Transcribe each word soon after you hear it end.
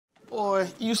Boy,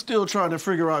 you still trying to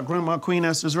figure out Grandma Queen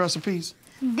Esther's recipes?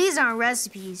 These aren't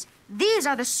recipes. These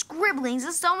are the scribblings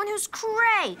of someone who's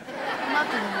cray.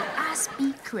 Luckily, I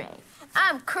speak cray.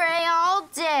 I'm cray all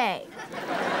day.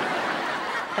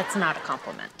 That's not a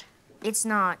compliment. It's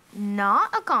not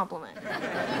a compliment.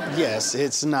 Yes,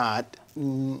 it's not.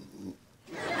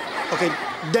 Okay,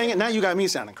 dang it, now you got me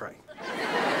sounding cray.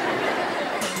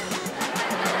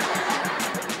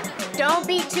 Don't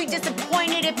be too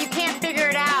disappointed if you can't figure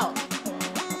it out.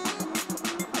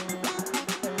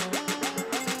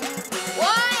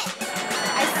 What?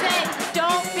 I said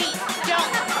don't.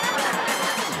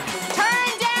 Turn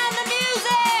down the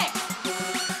music!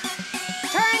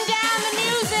 Turn down the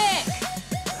music!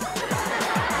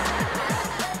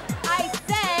 I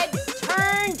said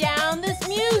turn down this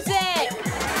music!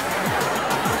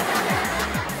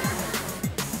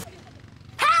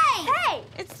 Hey!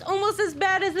 It's almost as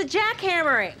bad as the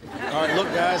jackhammering. All right,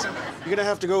 look, guys, you're gonna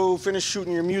have to go finish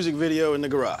shooting your music video in the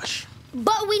garage.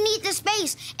 But we need the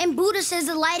space, and Buddha says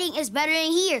the lighting is better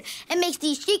in here. It makes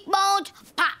these cheekbones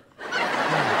pop.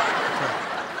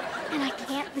 And I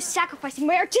can't be sacrificing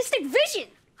my artistic vision.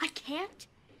 I can't,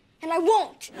 and I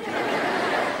won't.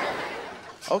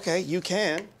 Okay, you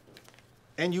can,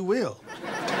 and you will.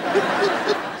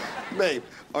 Babe,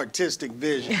 artistic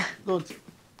vision. Go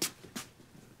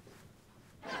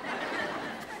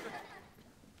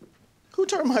Who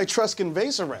turned my Etruscan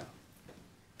vase around?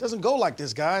 Doesn't go like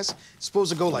this, guys. It's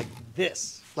supposed to go like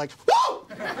this. Like, whoa!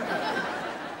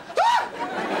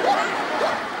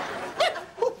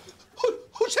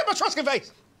 Who chipped my Etruscan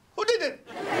vase? Who did it?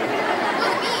 It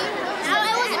wasn't me.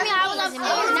 I was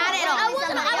upstairs. Not at all. I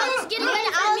was getting ready.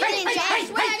 I was getting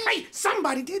changed. Hey,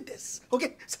 somebody did this.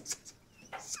 Okay,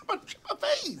 somebody chipped my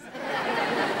vase.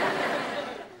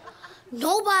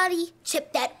 Nobody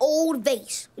chipped that old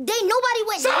vase. Nobody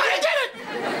went. Somebody did it!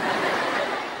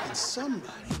 And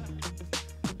somebody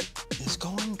is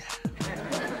going down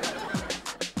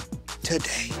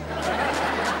today.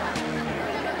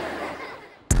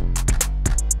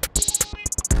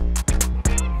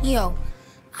 Yo,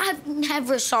 I've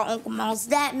never saw Uncle Mouse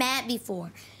that mad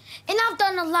before. And I've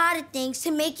done a lot of things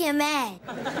to make him mad.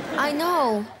 I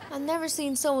know. I've never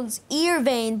seen someone's ear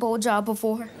vein bulge out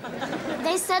before.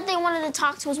 They said they wanted to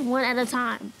talk to us one at a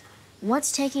time.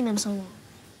 What's taking them so long?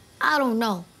 I don't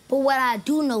know. But what I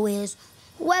do know is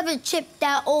whoever chipped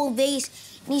that old vase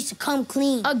needs to come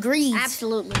clean. Agreed.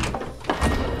 Absolutely.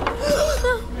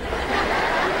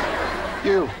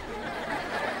 You.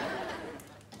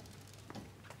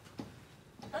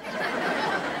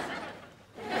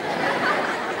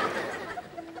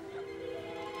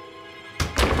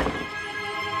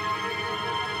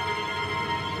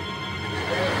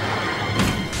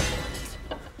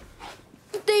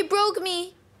 They broke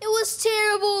me. It was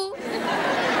terrible.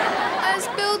 I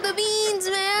spilled the beans,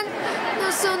 man. I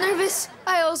was so nervous.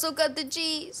 I also cut the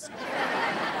cheese.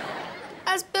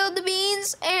 I spilled the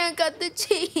beans and cut the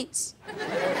cheese.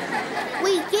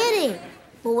 We get it.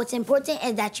 But what's important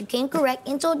is that you came correct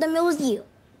and told them it was you.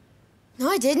 No,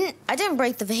 I didn't. I didn't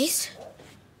break the vase.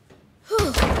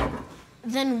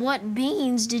 Then what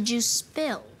beans did you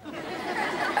spill?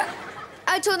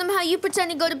 I told them how you pretend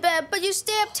to go to bed, but you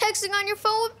stay up texting on your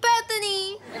phone with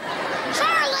Bethany.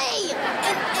 Charlie!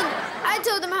 And I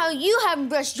told them how you haven't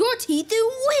brushed your teeth in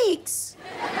weeks.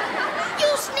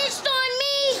 You snitched on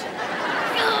me!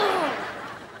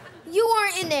 You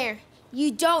weren't in there.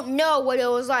 You don't know what it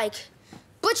was like.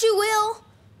 But you will,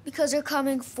 because they're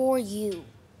coming for you.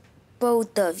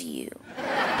 Both of you.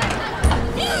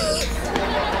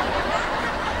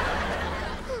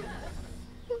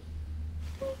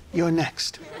 You're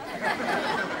next.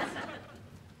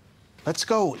 Let's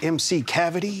go, MC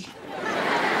Cavity.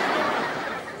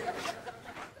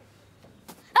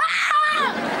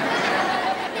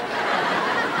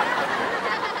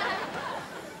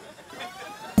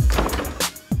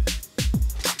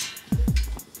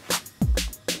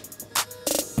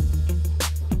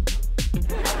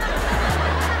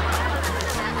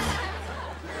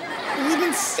 We've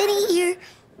been sitting here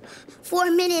for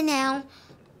a minute now.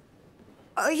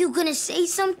 Are you gonna say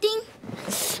something?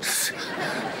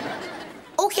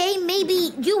 Okay,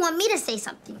 maybe you want me to say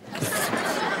something. Okay.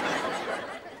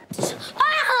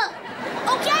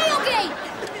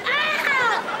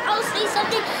 I'll say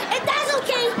something, and that's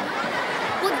okay.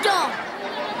 Well, dog.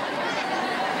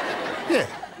 Yeah.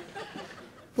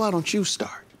 Why don't you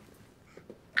start?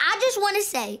 I just want to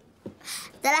say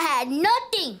that I had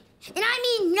nothing, and I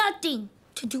mean nothing,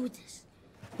 to do with this.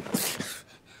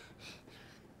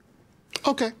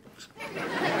 Okay.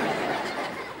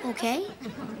 Okay?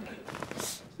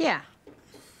 Yeah.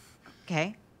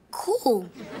 Okay. Cool.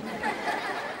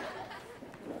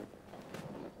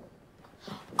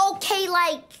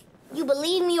 like you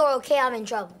believe me or okay, I'm in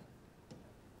trouble.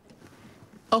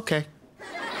 Okay.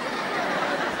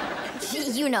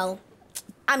 You know,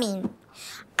 I mean,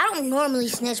 I don't normally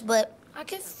snitch, but I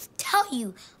can tell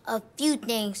you a few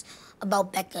things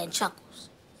about Becca and Chuckles.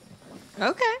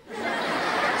 Okay.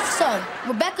 So,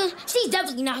 Rebecca, she's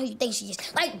definitely not who you think she is.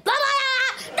 Like, blah,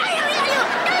 blah, blah,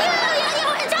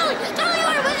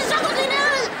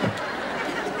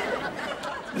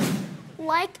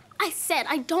 Like I said,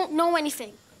 I don't know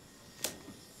anything.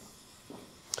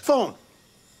 Phone.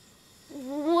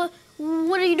 What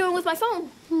are you doing with my phone?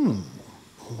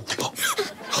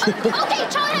 Okay,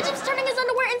 Charlie Hedgeson's turning his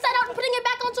underwear inside out and putting it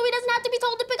back on so he doesn't have to be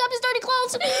told to pick up his dirty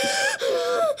clothes.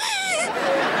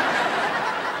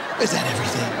 Is that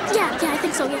everything? Yeah, I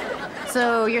think so, yeah.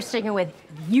 So you're sticking with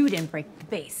you didn't break the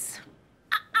vase.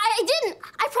 I didn't.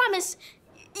 I promise.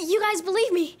 You guys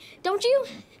believe me, don't you?